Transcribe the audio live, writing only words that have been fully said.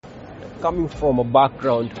coming from a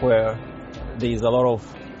background where there is a lot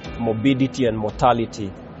of morbidity and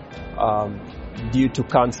mortality due to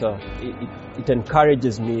cancer, it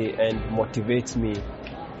encourages me and motivates me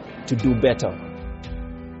to do better.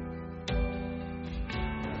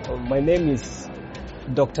 My name is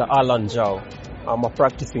Dr. Alan Jao. I'm a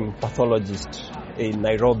practicing pathologist in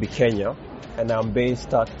Nairobi, Kenya, and I'm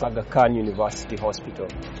based at Aga Khan University Hospital.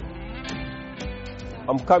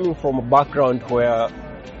 I'm coming from a background where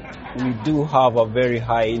we do have a very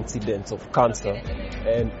high incidence of cancer,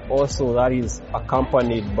 and also that is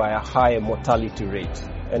accompanied by a high mortality rate.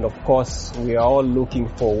 And of course, we are all looking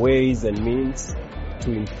for ways and means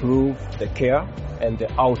to improve the care and the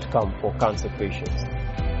outcome for cancer patients.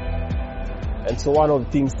 And so one of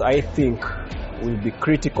the things I think will be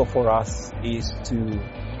critical for us is to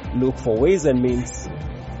look for ways and means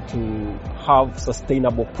to have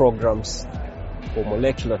sustainable programs for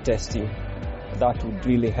molecular testing that would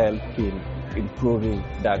really help in improving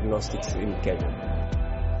diagnostics in Kenya.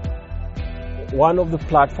 One of the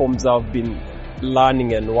platforms I've been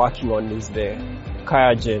learning and working on is the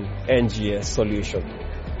QIAGEN NGS solution.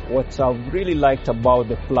 What I've really liked about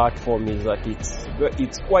the platform is that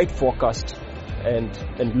it's quite focused and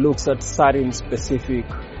looks at certain specific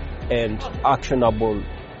and actionable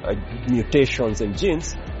mutations and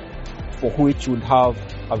genes for which would have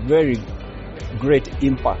a very great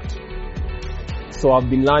impact. So I've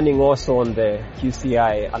been learning also on the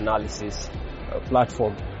QCI analysis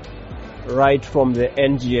platform, right from the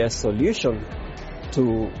NGS solution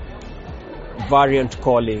to variant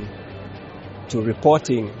calling to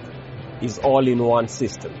reporting is all in one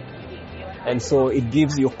system. And so it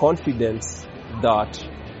gives you confidence that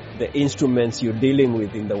the instruments you're dealing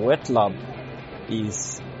with in the wet lab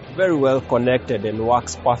is very well connected and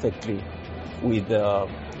works perfectly with the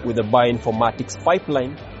bioinformatics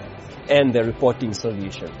pipeline and the reporting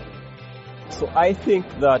solution. So I think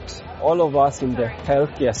that all of us in the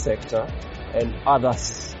healthcare sector and other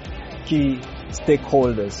key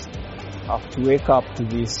stakeholders have to wake up to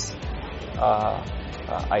this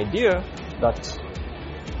idea that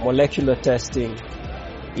molecular testing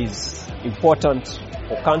is important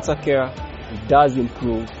for cancer care. It does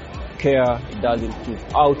improve care, it does improve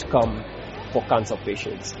outcome for cancer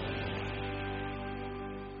patients.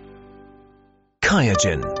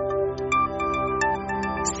 QIAGEN.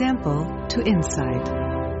 Sample to insight.